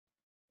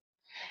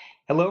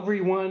Hello,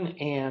 everyone,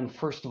 and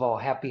first of all,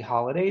 happy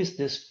holidays.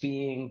 This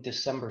being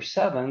December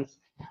 7th.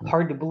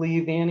 Hard to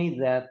believe, Annie,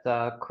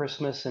 that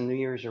Christmas and New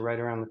Year's are right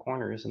around the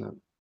corner, isn't it?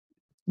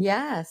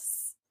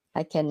 Yes,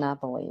 I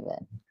cannot believe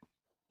it.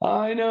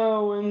 I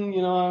know, and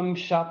I'm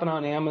shopping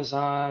on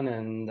Amazon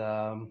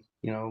and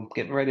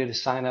getting ready to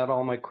sign out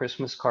all my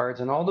Christmas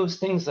cards and all those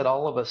things that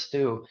all of us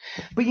do.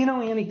 But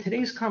Annie,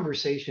 today's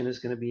conversation is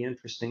going to be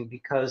interesting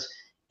because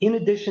in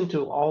addition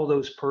to all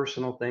those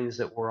personal things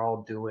that we're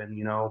all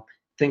doing,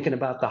 thinking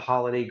about the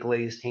holiday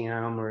glazed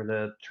ham or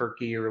the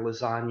turkey or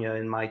lasagna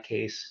in my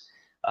case,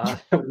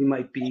 we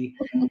might be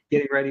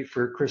getting ready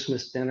for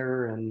Christmas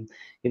dinner and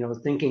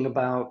thinking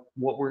about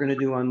what we're going to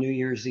do on New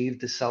Year's Eve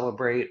to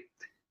celebrate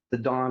the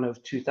dawn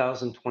of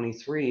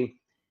 2023.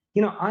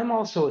 I'm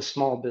also a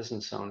small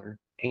business owner,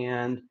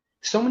 and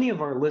so many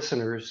of our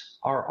listeners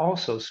are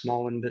also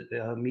small and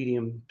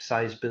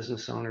medium-sized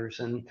business owners,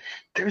 and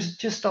there's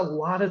just a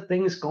lot of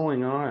things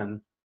going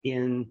on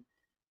in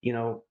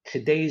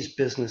today's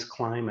business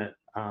climate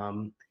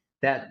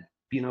that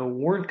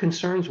weren't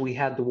concerns we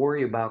had to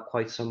worry about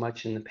quite so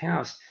much in the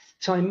past.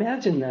 So I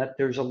imagine that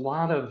there's a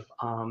lot of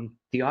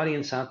the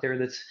audience out there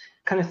that's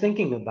kind of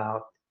thinking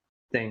about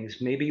things,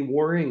 maybe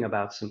worrying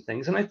about some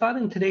things. And I thought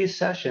in today's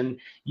session,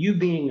 you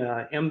being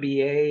a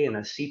MBA and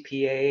a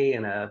CPA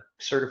and a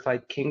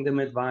certified Kingdom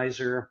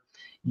advisor,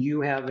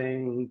 you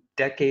having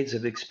decades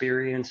of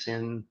experience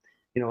in,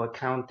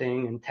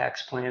 accounting and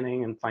tax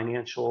planning and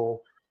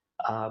financial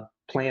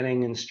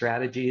planning and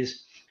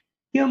strategies.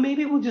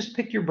 Maybe we'll just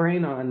pick your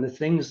brain on the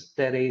things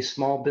that a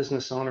small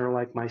business owner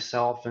like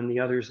myself and the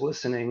others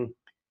listening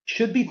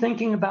should be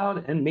thinking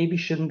about and maybe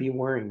shouldn't be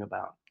worrying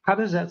about. How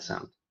does that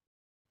sound?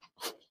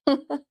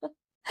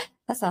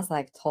 That sounds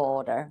like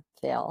total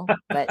Phil,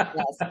 but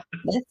yes,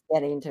 let's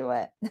get into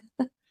it.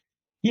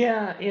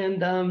 Yeah,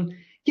 and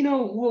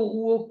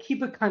we'll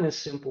keep it kind of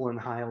simple and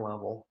high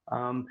level.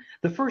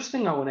 The first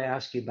thing I want to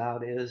ask you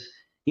about is,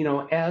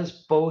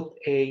 as both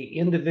a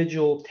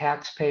individual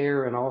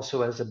taxpayer and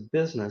also as a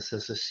business,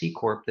 as a C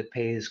corp that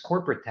pays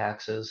corporate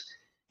taxes.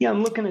 Yeah,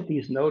 I'm looking at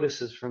these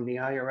notices from the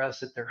IRS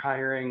that they're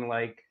hiring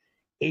like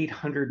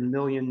 800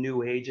 million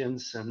new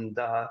agents, and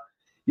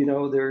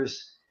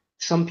there's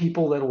some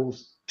people that'll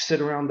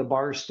sit around the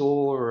bar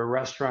stool or a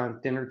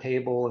restaurant dinner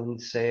table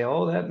and say,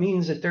 oh, that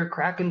means that they're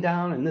cracking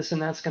down and this and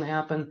that's going to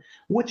happen.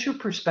 What's your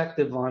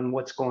perspective on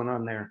what's going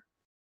on there?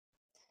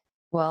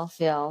 Well,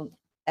 Phil,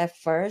 at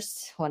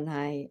first, when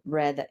I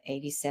read the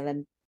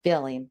 87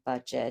 billion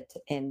budget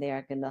and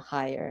they're going to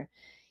hire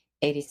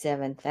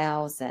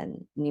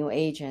 87,000 new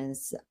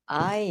agents,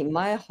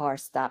 my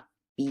heart stopped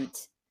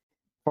beat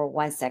for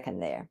 1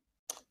 second there.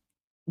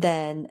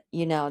 Then,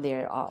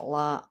 there are a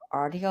lot of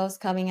articles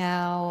coming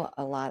out,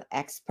 a lot of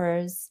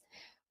experts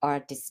are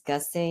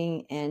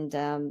discussing, and,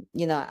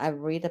 I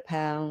read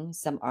upon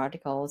some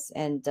articles,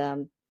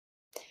 and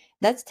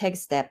let's take a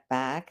step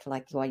back,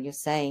 like what you're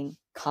saying,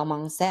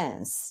 common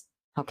sense.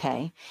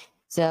 Okay.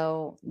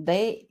 So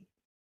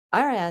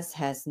IRS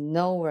has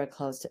nowhere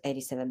close to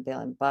 87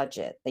 billion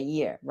budget a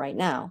year right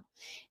now.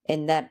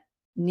 And that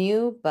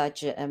new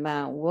budget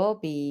amount will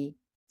be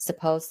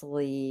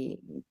supposedly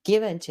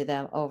given to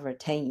them over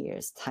 10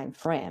 years time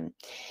frame.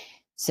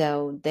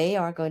 So they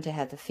are going to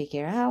have to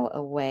figure out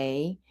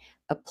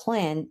a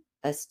plan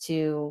as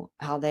to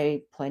how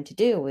they plan to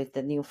do with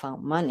the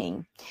newfound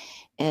money.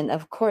 And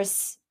of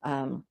course,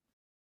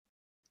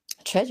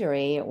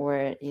 Treasury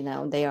or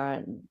they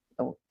are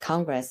or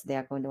Congress, they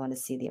are going to want to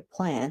see their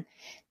plan,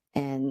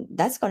 and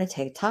that's going to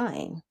take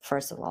time.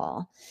 First of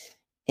all,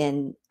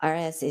 and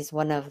IRS is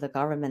one of the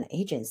government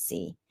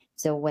agency,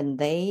 so when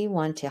they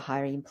want to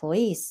hire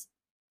employees,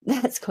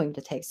 that's going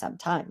to take some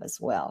time as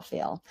well,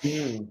 Phil.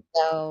 Mm.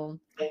 So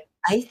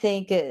I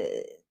think uh,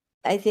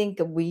 I think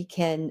we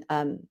can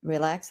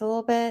relax a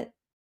little bit.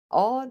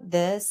 All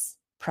this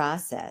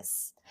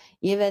process,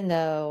 even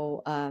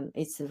though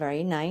it's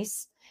very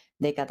nice,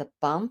 they got a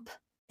bump,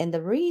 and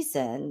the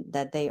reason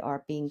that they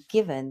are being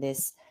given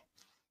this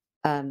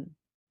um,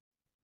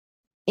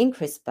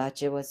 increased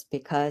budget was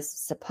because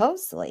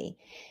supposedly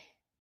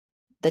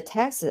the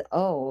tax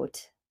owed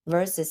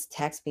versus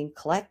tax being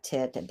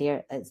collected,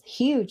 there is a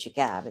huge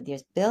gap.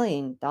 There's $1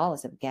 billion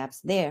of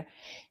gaps there,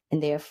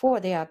 and therefore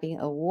they are being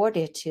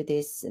awarded to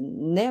this.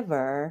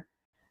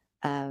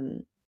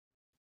 Um,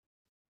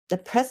 the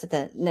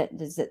president,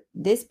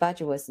 this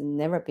budget was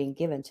never been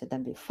given to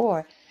them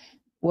before,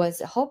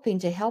 was hoping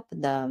to help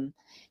them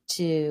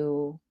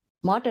to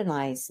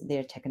modernize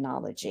their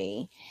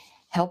technology,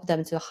 help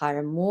them to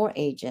hire more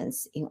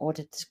agents in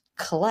order to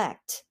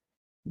collect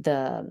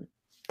the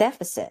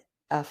deficit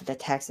of the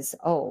taxes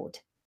owed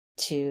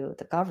to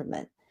the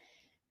government.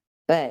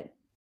 But,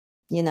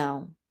 you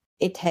know,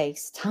 it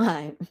takes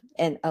time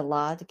and a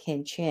lot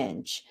can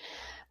change.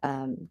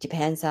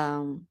 Depends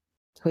on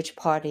which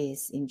party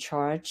is in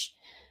charge,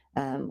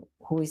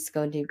 who is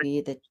going to be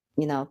the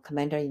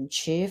commander in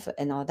chief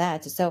and all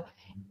that. So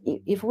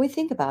if we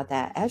think about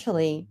that,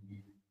 actually,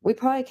 we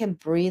probably can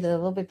breathe a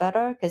little bit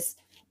better because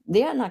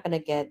they are not going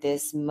to get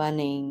this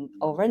money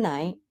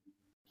overnight.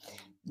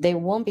 they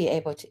won't be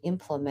able to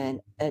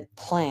implement a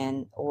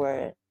plan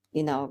or,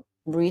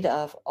 rid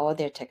of all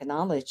their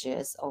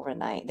technologies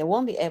overnight. They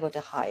won't be able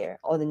to hire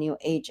all the new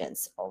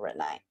agents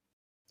overnight.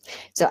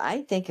 So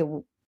I think,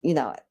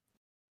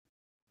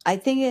 I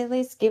think at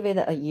least give it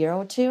a year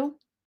or two,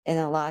 and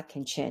a lot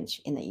can change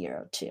in a year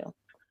or two.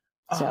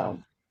 Ah, So,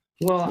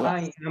 well, yeah.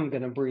 I am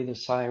going to breathe a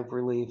sigh of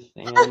relief,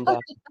 and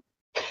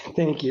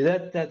thank you.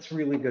 That's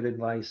really good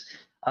advice.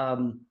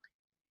 Um,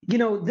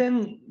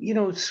 then,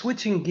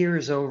 switching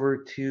gears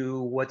over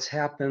to what's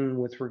happened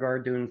with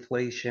regard to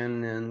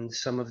inflation and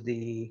some of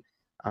the,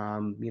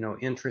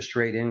 interest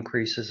rate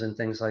increases and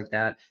things like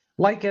that.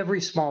 Like every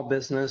small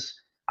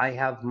business, I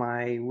have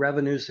my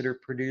revenues that are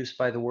produced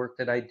by the work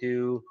that I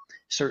do.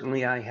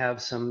 Certainly, I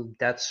have some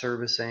debt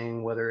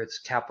servicing, whether it's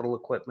capital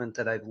equipment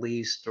that I've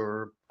leased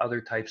or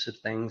other types of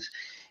things.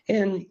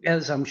 And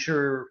as I'm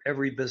sure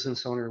every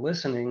business owner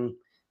listening,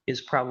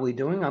 is probably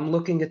doing. I'm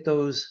looking at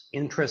those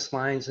interest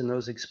lines and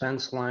those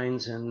expense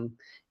lines and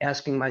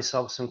asking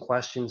myself some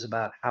questions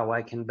about how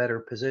I can better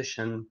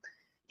position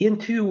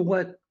into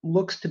what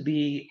looks to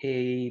be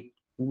a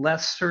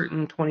less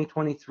certain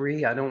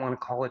 2023. I don't want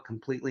to call it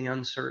completely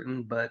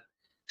uncertain, but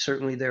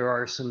certainly there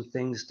are some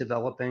things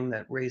developing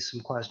that raise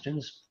some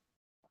questions.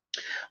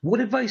 What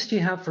advice do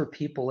you have for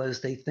people as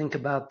they think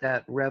about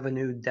that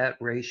revenue debt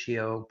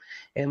ratio?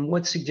 And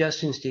what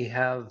suggestions do you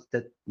have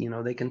that,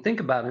 they can think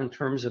about in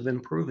terms of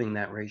improving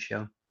that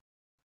ratio?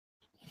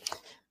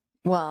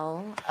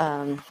 Well,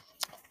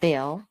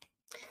 Bill,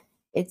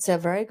 it's a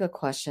very good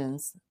question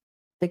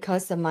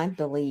because of my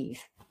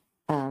belief,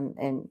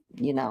 and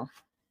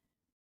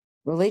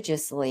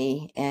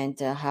religiously, and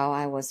how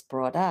I was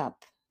brought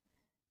up.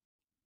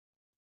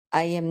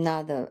 I am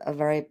not a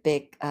very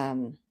big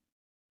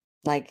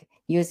like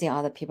using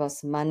other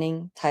people's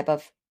money type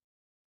of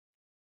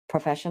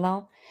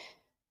professional.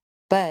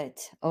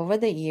 But over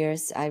the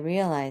years, I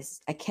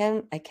realized I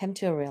came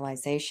to a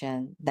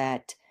realization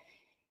that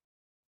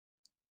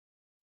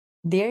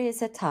there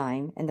is a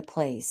time and a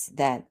place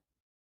that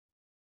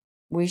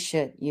we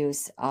should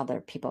use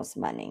other people's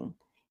money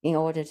in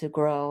order to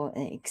grow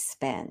and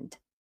expand.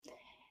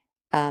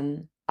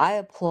 I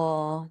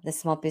applaud the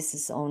small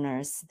business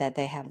owners that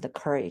they have the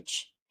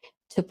courage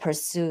to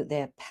pursue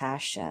their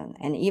passion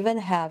and even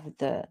have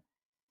the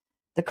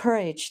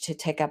courage to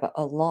take up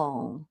a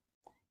loan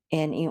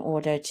and in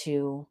order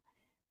to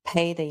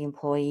pay the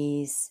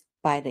employees,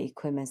 buy the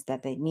equipment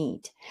that they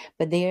need.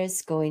 But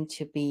there's going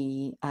to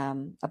be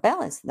a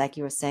balance, like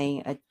you were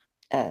saying,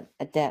 a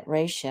debt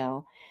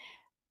ratio.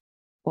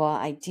 Well,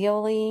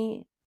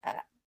 ideally,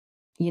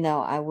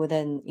 I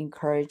wouldn't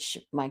encourage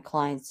my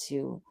clients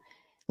to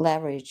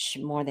leverage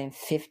more than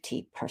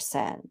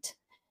 50%.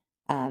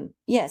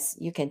 Yes,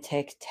 you can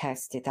take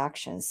tax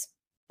deductions,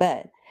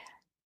 but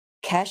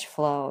cash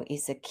flow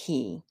is a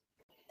key.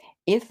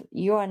 If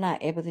you are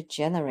not able to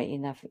generate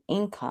enough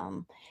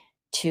income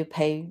to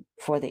pay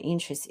for the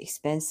interest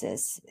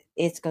expenses,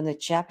 it's going to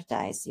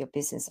jeopardize your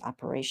business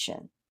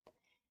operation.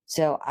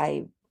 So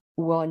I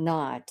will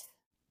not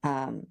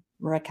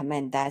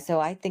recommend that. So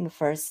I think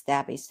first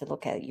step is to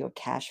look at your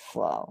cash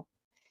flow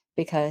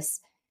because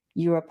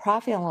your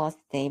profit and loss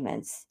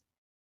statements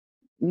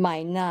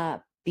might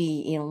not be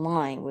in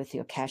line with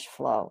your cash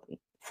flow.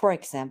 For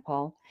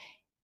example,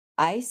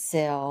 I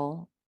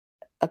sell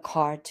a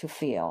car to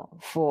Phil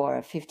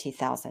for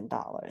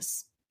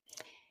 $50,000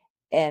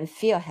 and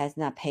Phil has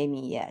not paid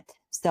me yet.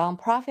 So on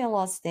profit and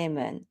loss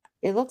statement,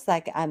 it looks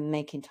like I'm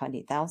making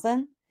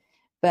 20,000,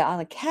 but on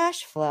the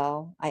cash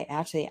flow, I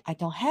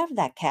don't have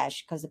that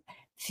cash because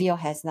Phil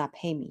has not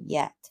paid me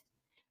yet.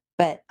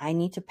 But I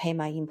need to pay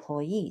my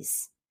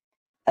employees.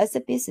 As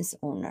a business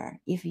owner,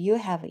 if you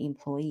have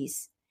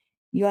employees,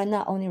 you are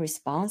not only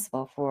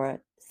responsible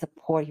for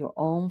support your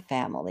own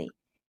family,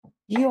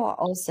 you are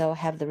also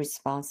have the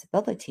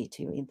responsibility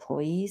to your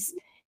employees.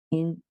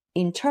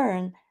 In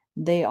turn,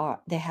 they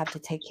have to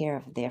take care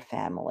of their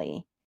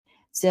family.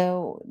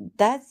 So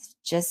that's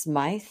just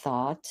my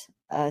thought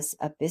as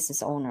a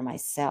business owner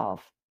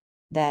myself,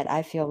 that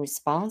I feel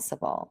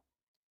responsible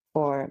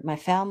for my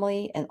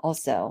family and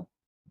also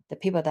the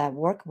people that I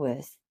work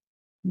with,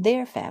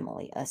 their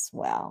family as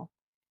well.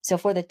 So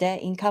for the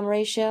debt income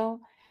ratio,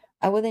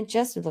 I wouldn't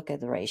just look at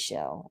the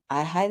ratio.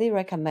 I highly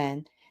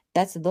recommend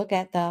let's look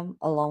at them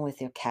along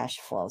with your cash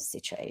flow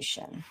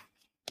situation.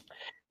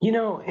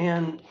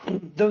 And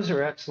those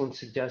are excellent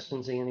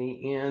suggestions,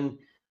 Annie. And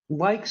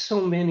like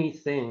so many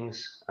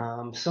things,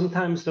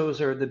 sometimes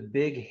those are the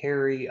big,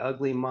 hairy,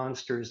 ugly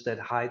monsters that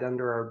hide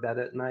under our bed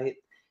at night.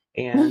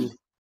 And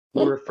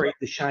we're afraid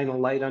to shine a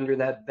light under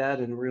that bed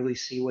and really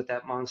see what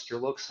that monster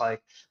looks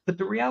like. But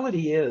the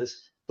reality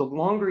is, the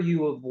longer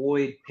you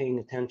avoid paying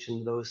attention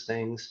to those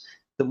things,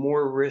 the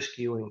more risk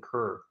you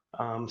incur.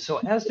 So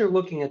as they're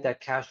looking at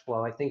that cash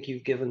flow, I think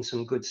you've given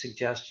some good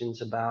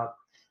suggestions about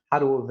how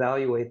to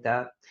evaluate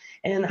that.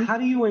 And how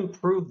do you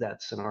improve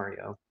that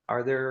scenario?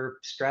 Are there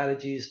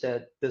strategies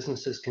that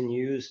businesses can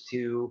use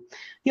to,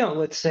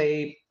 let's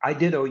say I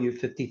did owe you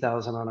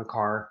 50,000 on a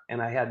car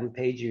and I hadn't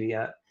paid you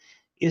yet.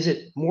 is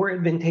it more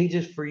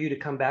advantageous for you to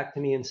come back to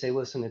me and say,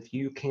 listen, if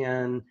you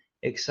can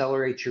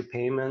accelerate your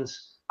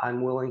payments,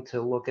 I'm willing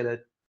to look at a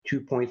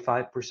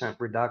 2.5%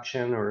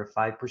 reduction or a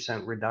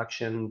 5%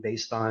 reduction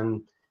based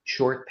on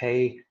short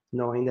pay,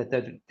 knowing that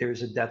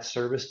there's a debt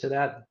service to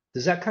that?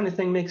 Does that kind of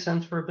thing make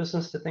sense for a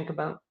business to think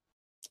about?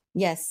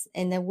 Yes,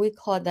 and then we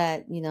call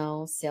that,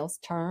 sales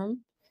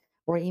term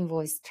or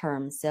invoice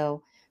term.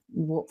 So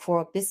for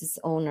a business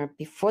owner,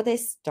 before they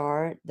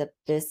start the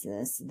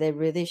business, they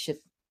really should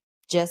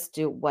just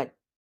do what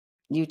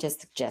you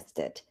just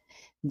suggested.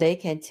 They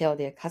can tell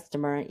their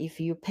customer, if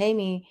you pay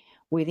me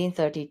within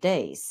 30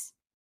 days,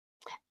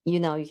 you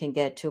can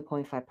get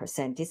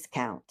 2.5%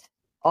 discount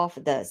off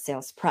the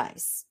sales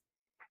price.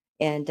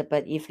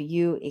 But if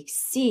you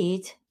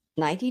exceed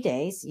 90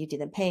 days, you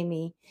didn't pay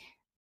me,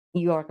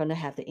 you are going to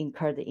have to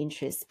incur the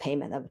interest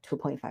payment of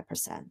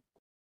 2.5%.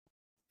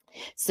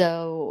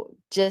 So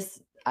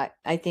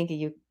I think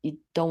you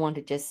don't want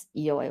to just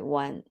EOA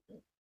one.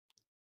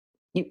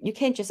 You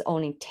can't just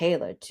only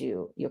tailor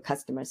to your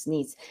customers'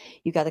 needs.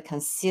 You got to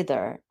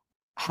consider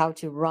how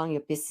to run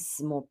your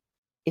business more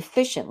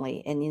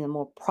efficiently and in a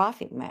more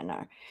profit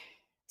manner.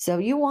 So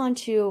you want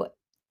to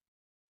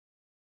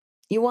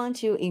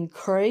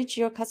encourage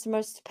your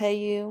customers to pay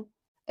you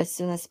as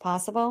soon as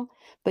possible,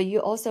 but you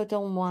also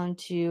want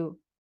to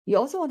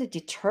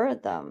deter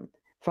them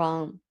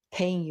from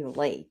paying you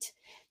late.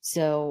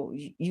 So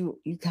you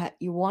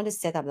want to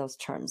set up those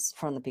terms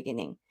from the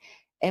beginning.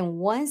 And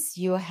once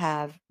you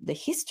have the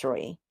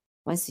history,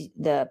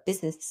 the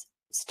business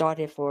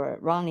started for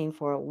running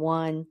for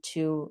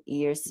 1-2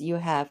 years, you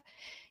have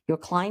your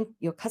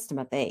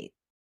customer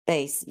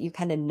base, you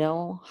kind of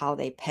know how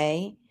they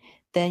pay,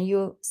 then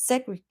you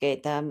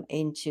segregate them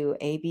into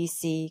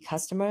ABC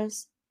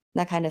customers,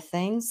 that kind of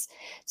things.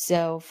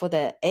 So for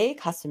the A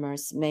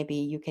customers, maybe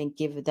you can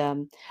give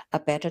them a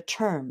better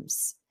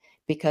terms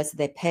because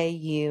they pay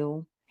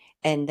you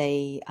and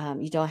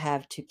you don't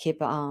have to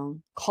keep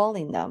on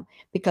calling them,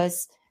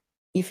 because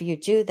if you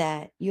do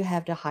that, you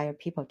have to hire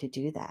people to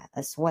do that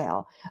as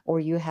well, or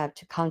you have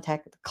to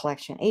contact the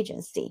collection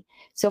agency.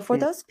 So for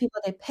Mm. those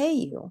people that pay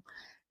you,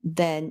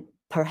 then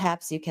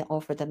perhaps you can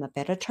offer them a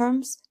better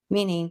terms,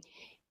 meaning,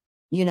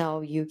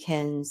 you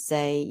can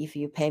say, if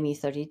you pay me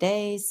 30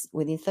 days,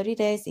 within 30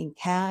 days in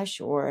cash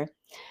or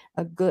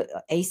a good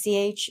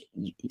ACH,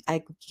 I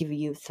could give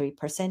you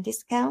 3%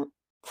 discount,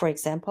 for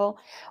example.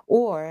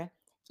 Or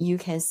you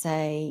can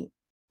say,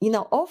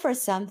 offer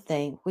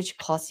something which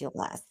costs you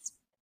less.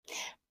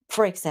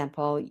 For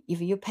example,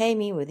 if you pay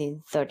me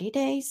within 30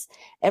 days,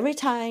 every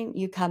time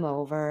you come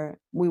over,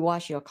 we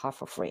wash your car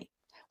for free.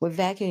 We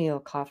vacuum your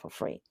car for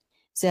free.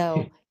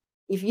 So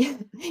if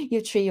you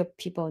you treat your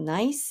people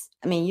nice,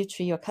 you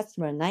treat your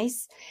customer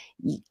nice,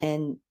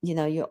 and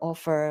you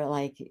offer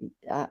like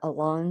a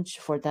lunch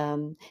for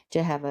them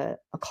to have a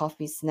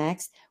coffee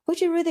snacks,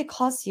 which it really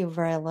costs you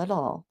very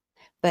little,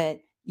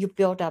 but you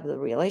build up the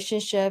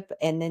relationship,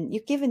 and then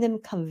you're giving them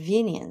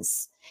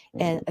convenience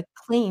and a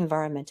clean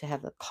environment to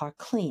have the car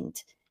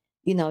cleaned.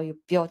 You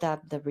build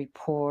up the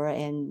rapport,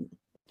 and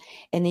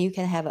then you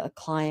can have a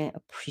client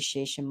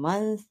appreciation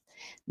month.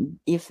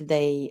 If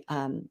they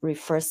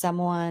refer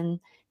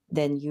someone,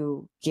 then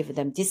you give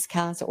them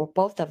discounts, or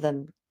both of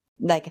them,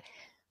 like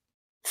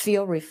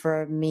Phil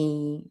refer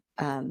me,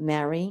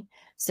 Mary.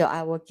 So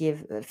I will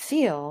give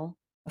Phil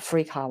a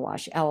free car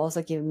wash. I'll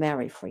also give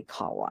Mary free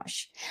car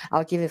wash.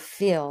 I'll give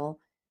Phil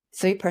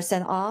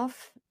 3%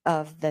 off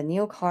of the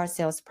new car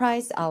sales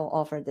price. I'll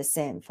offer the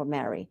same for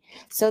Mary,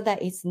 so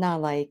that it's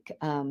not like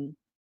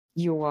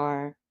you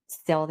are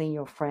selling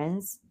your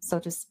friends, so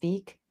to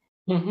speak.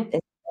 Mhm.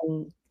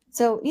 And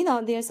so,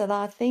 there's a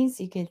lot of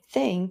things you can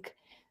think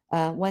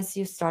once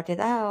you started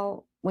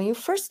out, when you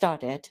first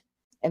started,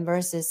 and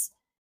versus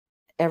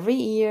every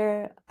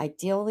year,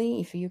 ideally,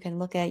 if you can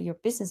look at your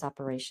business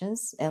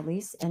operations at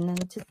least, and then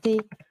to see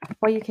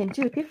what you can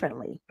do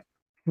differently.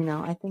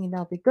 I think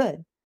that'll be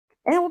good.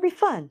 And it will be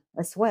fun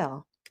as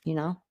well, you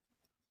know?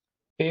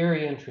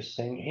 Very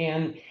interesting.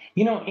 And,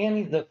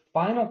 Annie, the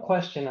final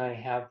question I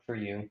have for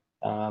you,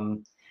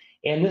 and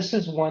this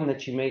is one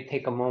that you may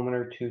take a moment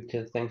or two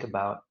to think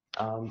about.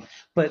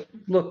 But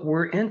look,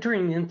 we're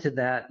entering into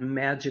that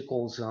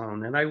magical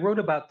zone. And I wrote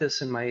about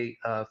this in my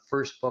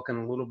first book and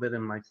a little bit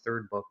in my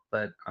third book.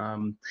 But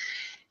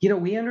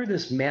we enter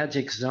this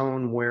magic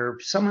zone where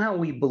somehow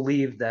we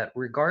believe that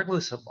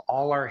regardless of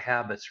all our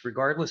habits,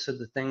 regardless of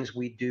the things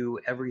we do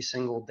every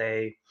single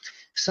day,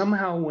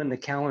 somehow when the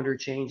calendar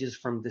changes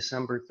from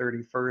December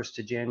 31st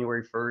to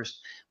January 1st,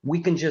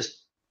 we can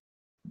just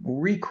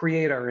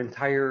recreate our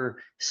entire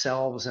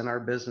selves and our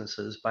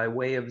businesses by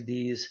way of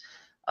these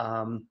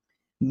um,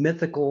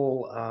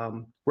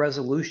 mythical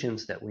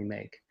resolutions that we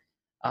make.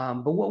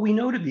 But what we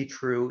know to be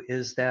true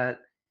is that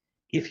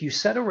if you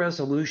set a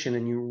resolution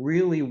and you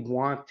really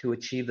want to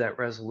achieve that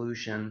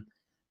resolution,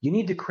 you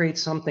need to create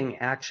something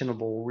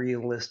actionable,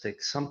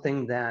 realistic,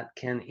 something that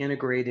can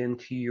integrate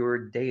into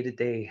your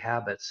day-to-day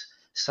habits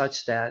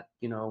such that,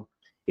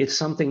 it's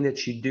something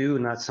that you do,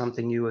 not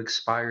something you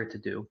aspire to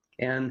do.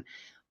 And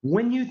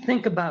When you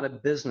think about a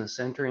business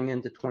entering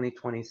into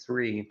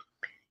 2023,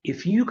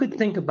 if you could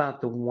think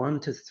about the 1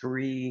 to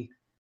 3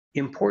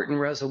 important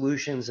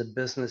resolutions a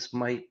business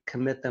might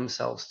commit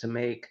themselves to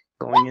make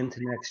going into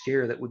next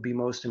year that would be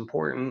most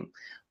important,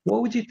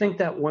 what would you think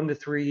that 1 to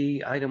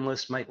 3 item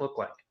list might look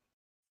like?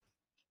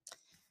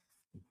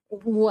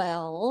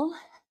 Well,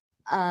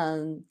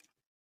 um,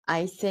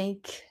 I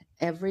think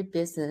every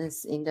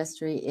business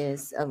industry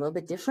is a little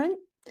bit different,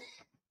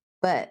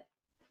 but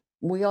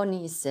we all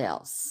need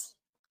sales.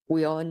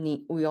 We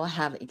all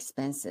have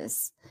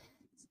expenses.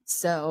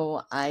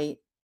 So I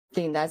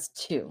think that's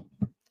two.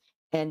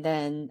 And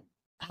then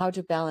how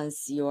to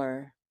balance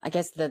I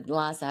guess the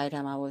last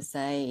item I would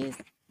say is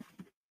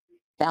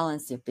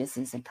balance your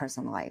business and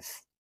personal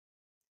life.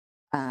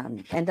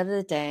 End of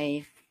the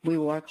day, we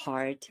work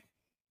hard.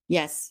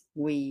 Yes,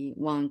 we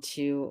want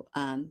to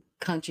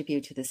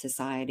contribute to the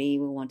society.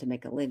 We want to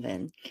make a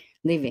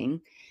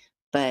living,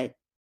 but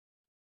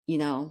you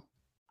know,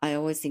 I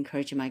always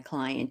encourage my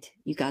client,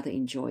 you got to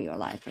enjoy your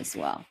life as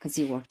well because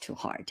you work too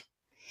hard.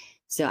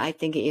 So I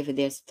think if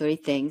there's three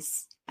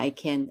things I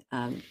can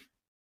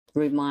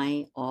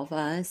remind all of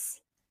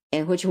us,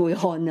 and which we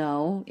all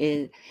know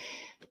is,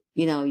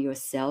 your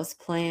sales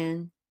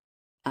plan,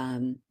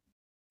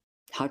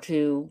 how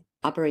to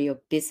operate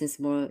your business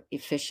more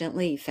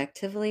efficiently,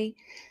 effectively.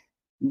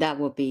 That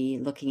will be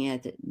looking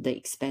at the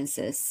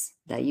expenses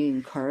that you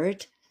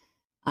incurred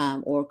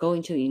or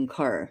going to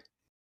incur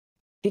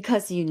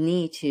because you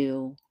need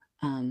to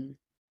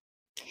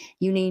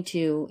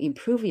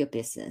improve your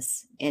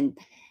business and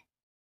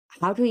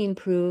how to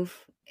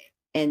improve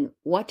and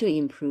what to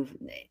improve.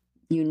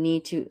 You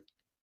need to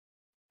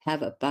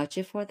have a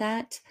budget for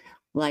that.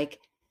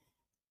 Like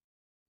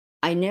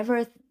I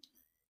never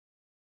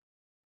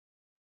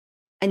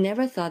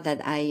thought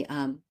that I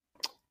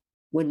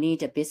would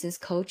need a business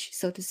coach,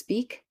 so to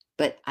speak,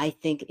 but I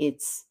think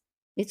it's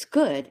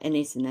good and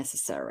it's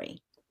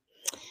necessary.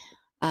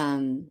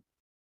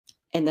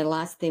 And the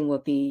last thing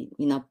would be,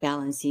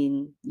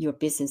 balancing your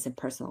business and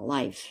personal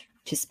life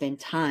to spend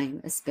time,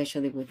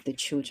 especially with the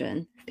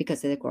children,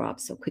 because they grow up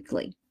so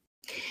quickly.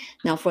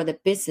 Now, for the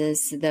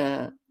business,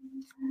 the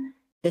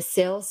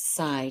sales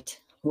side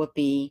would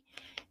be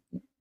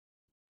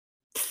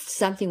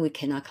something we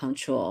cannot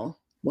control.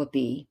 Would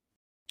be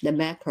the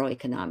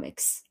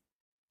macroeconomics,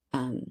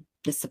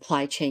 the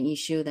supply chain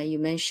issue that you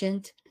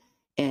mentioned,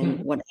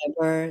 and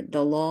whatever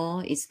the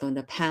law is going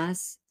to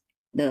pass,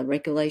 the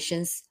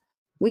regulations,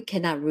 we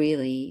cannot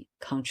really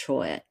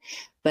control it.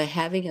 But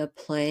having a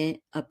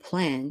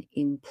plan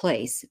in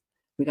place,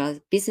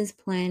 regardless business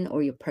plan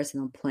or your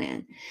personal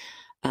plan,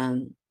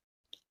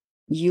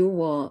 you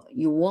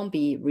won't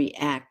be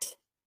react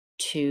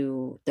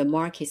to the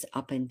markets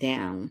up and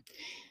down.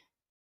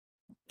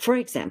 For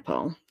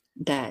example,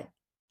 that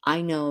I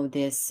know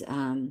this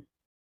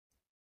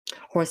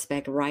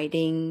horseback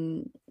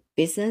riding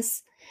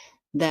business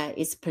that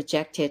is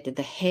projected that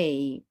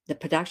the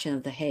production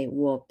of the hay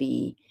will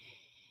be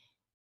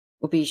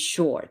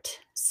short.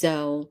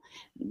 So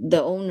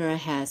the owner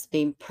has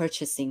been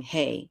purchasing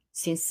hay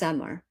since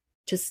summer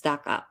to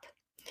stock up.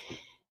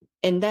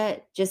 And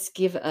that just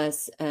give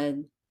us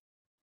I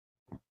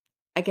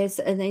guess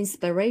an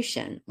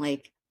inspiration.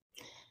 Like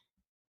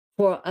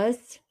for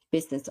us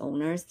business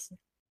owners,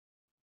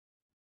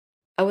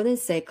 I wouldn't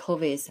say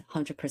COVID is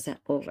 100%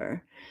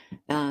 over,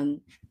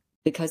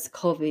 because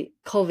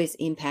COVID's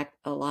impact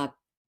a lot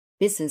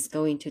business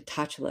going to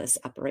touchless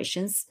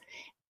operations,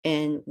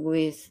 and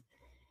with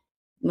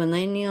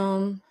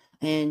Millennium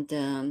and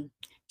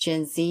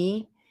Gen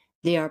Z,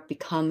 they are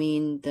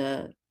becoming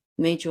the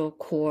major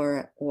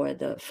core or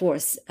the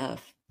force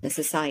of the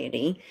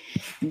society.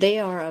 They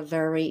are a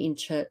very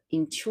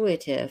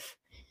intuitive,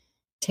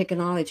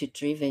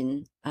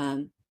 technology-driven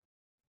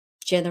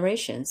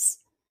generations.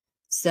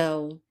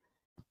 So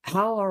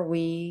how are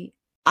we?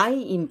 I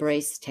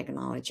embrace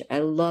technology. I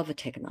love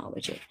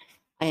technology,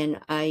 and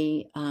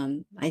I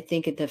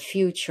think the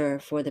future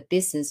for the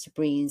business to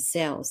bring in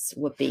sales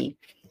would be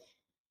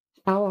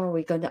how are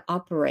we going to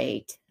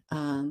operate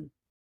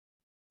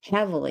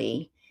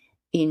heavily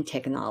in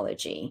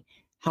technology?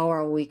 How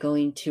are we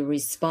going to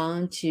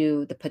respond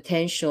to the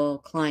potential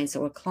clients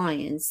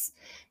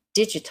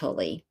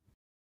digitally,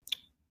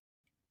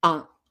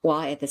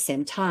 while at the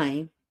same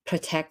time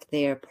protect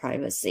their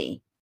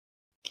privacy?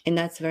 And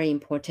that's very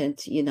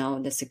important,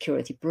 the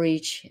security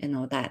breach and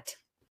all that.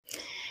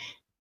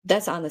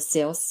 That's on the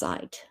sales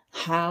side.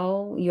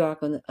 How you are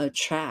going to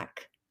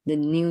attract the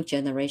new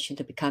generation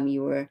to become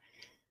your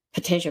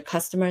potential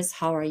customers.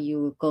 How are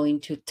you going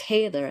to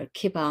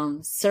keep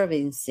on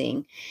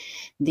servicing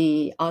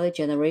the other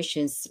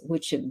generations,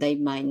 which they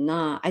might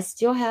not. I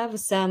still have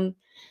some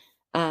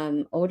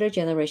older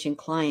generation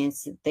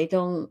clients. They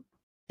don't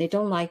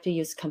like to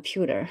use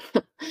computer.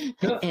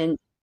 And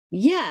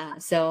yeah,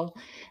 so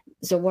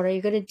what are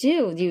you going to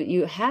do?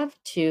 You have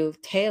to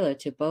tailor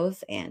to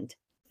both end.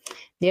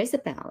 There's a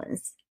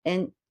balance,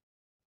 and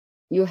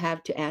you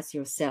have to ask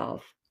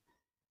yourself,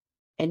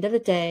 end of the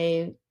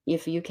day,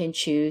 if you can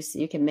choose,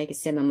 you can make the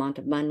same amount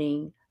of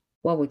money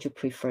what would you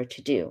prefer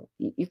to do?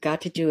 You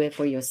got to do it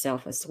for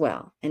yourself as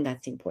well, and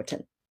that's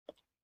important.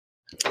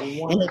 And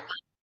Wonderful.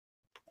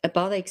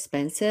 about the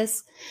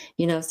expenses,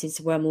 since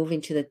we're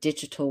moving to the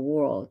digital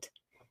world,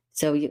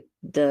 so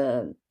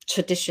the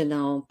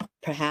traditional,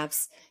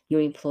 perhaps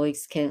your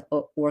employees can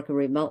work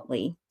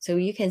remotely, so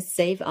you can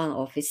save on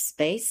office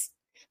space,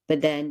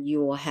 but then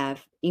you will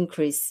have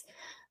increased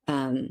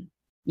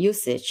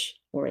usage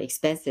or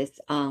expenses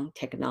on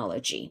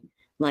technology,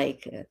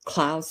 like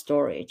cloud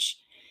storage,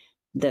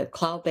 the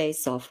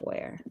cloud-based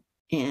software,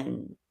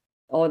 and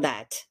all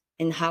that,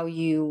 and how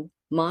you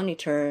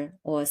monitor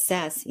or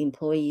assess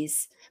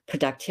employees'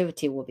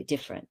 productivity will be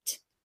different.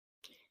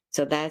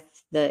 So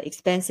that's the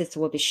expenses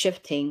will be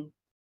shifting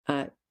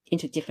uh,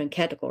 into different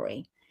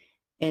category.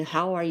 And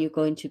how are you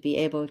going to be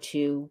able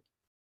to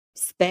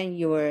spend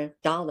your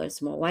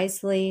dollars more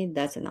wisely?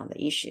 That's another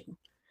issue.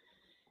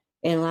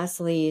 And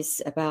lastly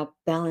is about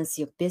balance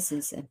your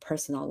business and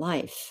personal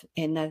life.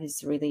 And that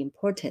is really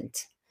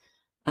important.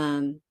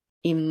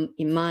 In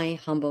my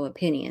humble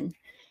opinion,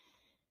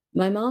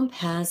 my mom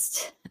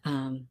passed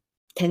 10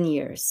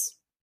 years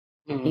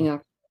in Mm.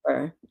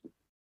 October.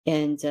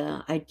 And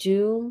I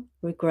do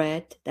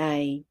regret that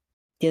I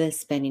didn't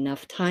spend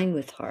enough time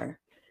with her.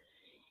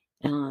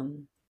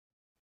 Um,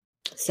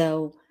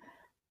 so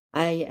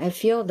I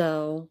feel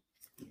though,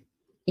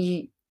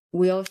 you,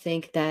 we all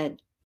think that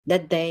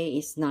that day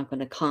is not going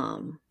to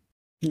come,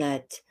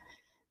 that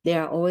they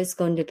are always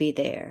going to be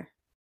there.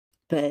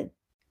 But,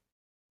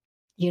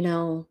 you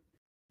know,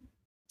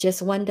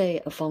 just one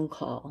day, a phone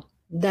call,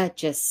 that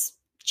just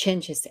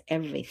changes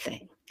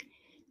everything.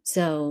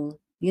 So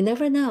you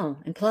never know.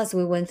 And plus,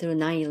 we went through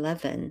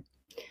 9/11.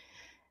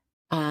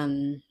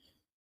 Um,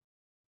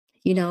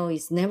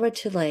 it's never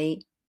too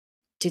late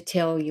to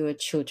tell your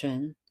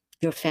children,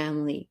 your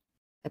family,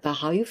 about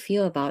how you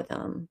feel about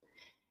them,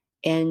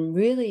 and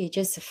really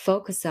just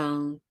focus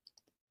on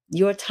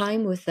your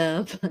time with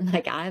them.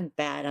 Like, I'm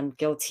bad, I'm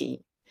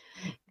guilty,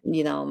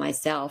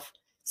 myself.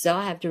 So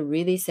I have to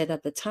really set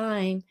up the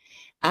time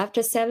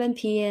after 7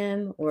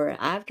 p.m. or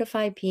after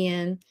 5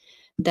 p.m.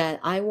 that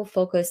I will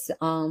focus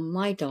on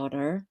my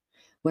daughter.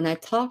 When I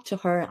talk to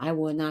her, I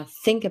will not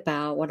think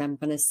about what I'm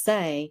going to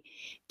say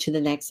to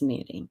the next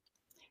meeting.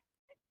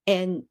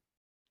 And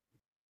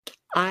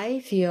I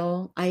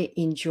feel I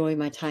enjoy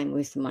my time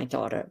with my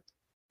daughter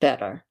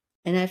better.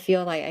 And I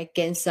feel like I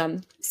gain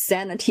some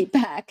sanity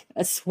back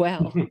as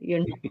well,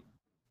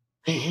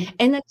 Mhm.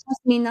 And that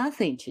costs me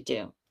nothing to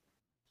do.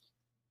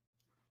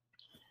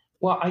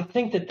 Well, I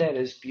think that that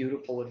is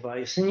beautiful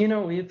advice. And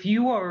if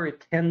you are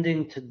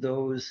attending to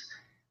those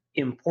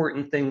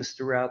important things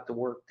throughout the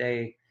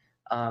workday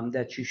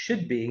that you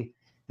should be,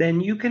 then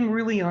you can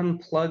really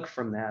unplug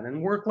from that.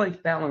 And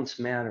work-life balance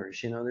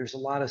matters. There's a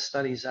lot of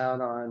studies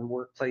out on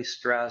workplace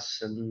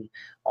stress and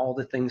all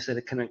the things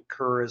that can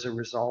occur as a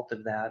result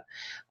of that.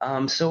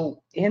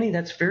 So, Annie,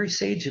 that's very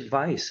sage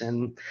advice.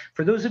 And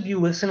for those of you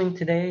listening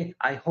today,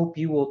 I hope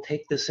you will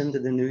take this into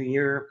the new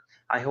year.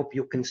 I hope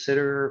you'll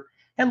consider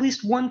at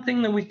least one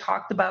thing that we've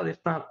talked about, if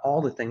not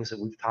all the things that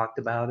we've talked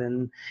about,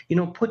 and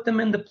put them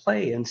into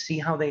play and see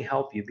how they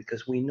help you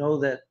because we know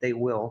that they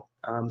will.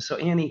 So,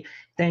 Annie,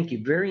 thank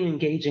you. Very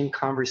engaging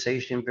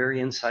conversation, very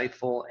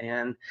insightful,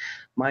 and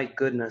my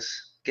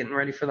goodness, getting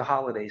ready for the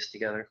holidays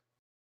together.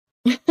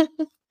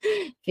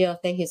 Phil,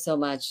 thank you so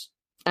much.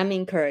 I'm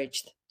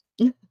encouraged.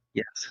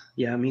 Yes,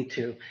 yeah, me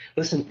too.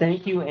 Listen,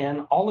 thank you.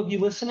 And all of you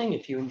listening,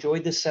 if you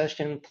enjoyed this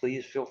session,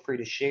 please feel free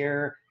to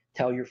share,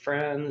 tell your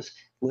friends,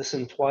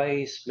 listen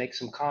twice, make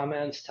some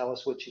comments, tell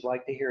us what you'd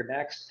like to hear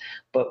next.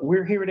 But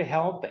we're here to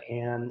help,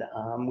 and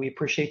we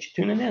appreciate you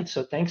tuning in.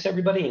 So thanks,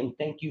 everybody. And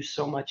thank you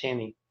so much,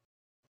 Amy.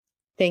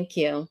 Thank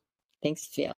you. Thanks, Phil.